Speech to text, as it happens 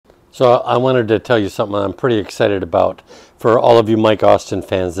So I wanted to tell you something I'm pretty excited about for all of you Mike Austin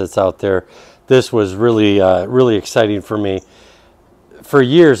fans that's out there. This was really exciting for me. For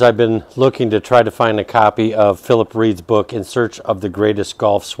years, I've been looking to try to find a copy of Philip Reed's book, In Search of the Greatest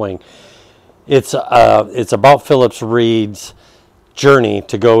Golf Swing. It's about Philip Reed's journey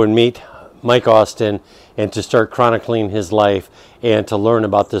to go and meet Mike Austin and to start chronicling his life and to learn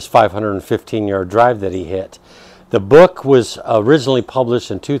about this 515-yard drive that he hit. The book was originally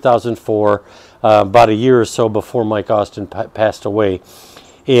published in 2004, about a year or so before Mike Austin passed away.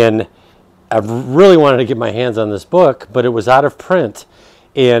 And I really wanted to get my hands on this book, but it was out of print.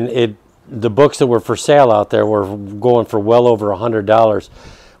 And the books that were for sale out there were going for well over $100.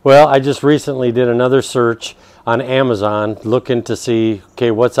 Well, I just recently did another search on Amazon looking to see,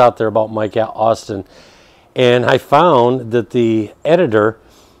 okay, what's out there about Mike Austin. And I found that the editor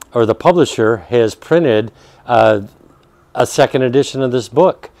or the publisher has printed a second edition of this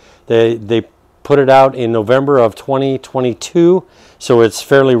book. They put it out in November of 2022, so it's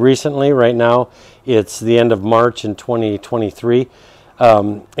fairly recently. Right now, it's the end of March in 2023,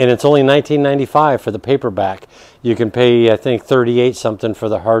 and it's only $19.95 for the paperback. You can pay, I think, $38 something for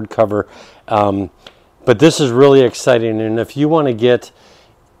the hardcover. But this is really exciting, and if you want to get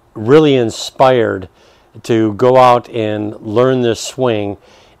really inspired to go out and learn this swing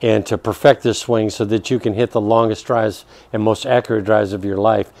and to perfect this swing so that you can hit the longest drives and most accurate drives of your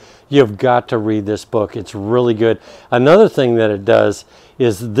life, you've got to read this book. It's really good. Another thing that it does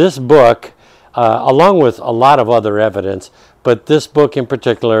is this book, along with a lot of other evidence, but this book in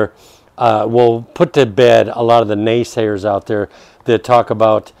particular will put to bed a lot of the naysayers out there that talk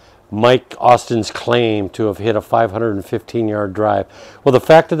about Mike Austin's claim to have hit a 515-yard drive. Well, the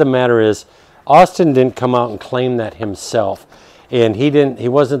fact of the matter is, Austin didn't come out and claim that himself. And he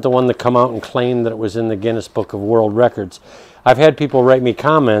wasn't the one to come out and claim that it was in the Guinness Book of World Records. I've had people write me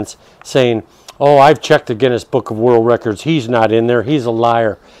comments saying, oh, I've checked the Guinness Book of World Records. He's not in there. He's a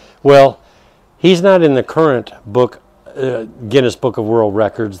liar. Well, he's not in the current book, Guinness Book of World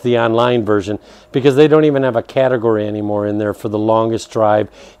Records, the online version, because they don't even have a category anymore in there for the longest drive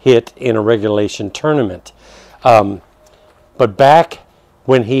hit in a regulation tournament. But back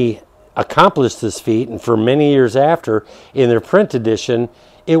when he accomplished this feat, and for many years after, in their print edition,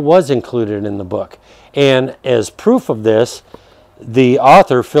 it was included in the book. And as proof of this, the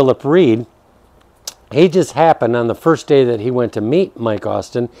author, Philip Reed, he just happened on the first day that he went to meet Mike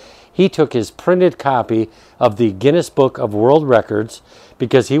Austin, he took his printed copy of the Guinness Book of World Records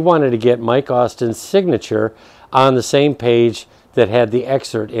because he wanted to get Mike Austin's signature on the same page that had the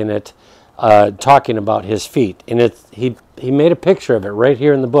excerpt in it talking about his feat. And he made a picture of it right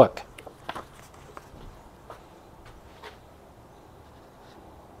here in the book.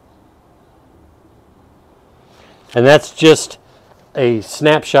 And that's just a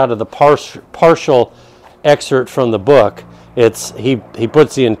snapshot of the partial excerpt from the book. He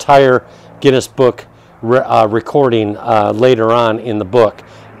puts the entire Guinness Book recording later on in the book.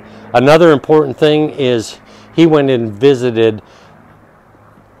 Another important thing is he went and visited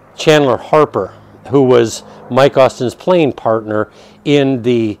Chandler Harper, who was Mike Austin's playing partner in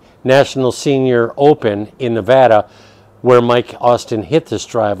the National Senior Open in Nevada, where Mike Austin hit this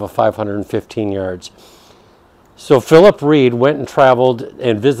drive of 515 yards. So Philip Reed went and traveled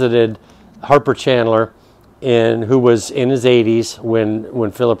and visited Harper Chandler, who was in his 80s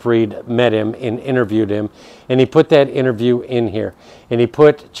when Philip Reed met him and interviewed him, and he put that interview in here, and he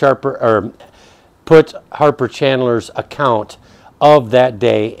put Harper Chandler's account of that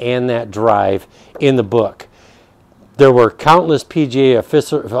day and that drive in the book. There were countless PGA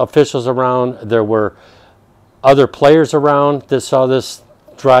officials around. There were other players around that saw this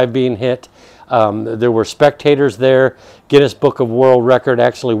drive being hit. There were spectators there. Guinness Book of World Record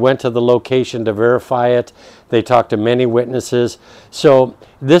actually went to the location to verify it. They talked to many witnesses. So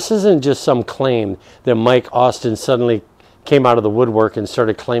this isn't just some claim that Mike Austin suddenly came out of the woodwork and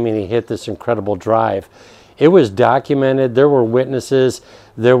started claiming he hit this incredible drive. It was documented. There were witnesses.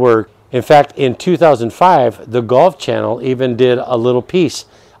 In fact, in 2005, the Golf Channel even did a little piece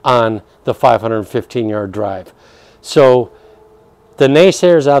on the 515-yard drive. So the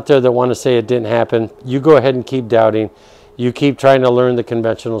naysayers out there that want to say it didn't happen, you go ahead and keep doubting. You keep trying to learn the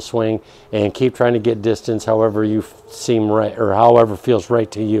conventional swing and keep trying to get distance however you seem right or however feels right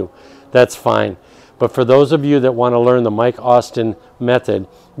to you. That's fine. But for those of you that want to learn the Mike Austin method,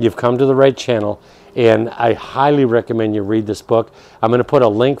 you've come to the right channel, and I highly recommend you read this book. I'm going to put a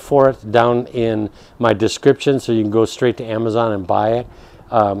link for it down in my description so you can go straight to Amazon and buy it.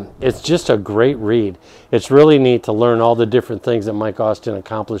 It's just a great read. It's really neat to learn all the different things that Mike Austin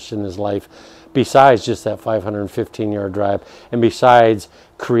accomplished in his life besides just that 515-yard drive, and besides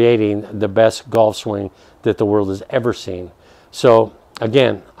creating the best golf swing that the world has ever seen. So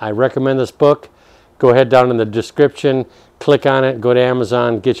again, I recommend this book. Go ahead down in the description, click on it, go to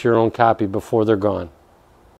Amazon, get your own copy before they're gone.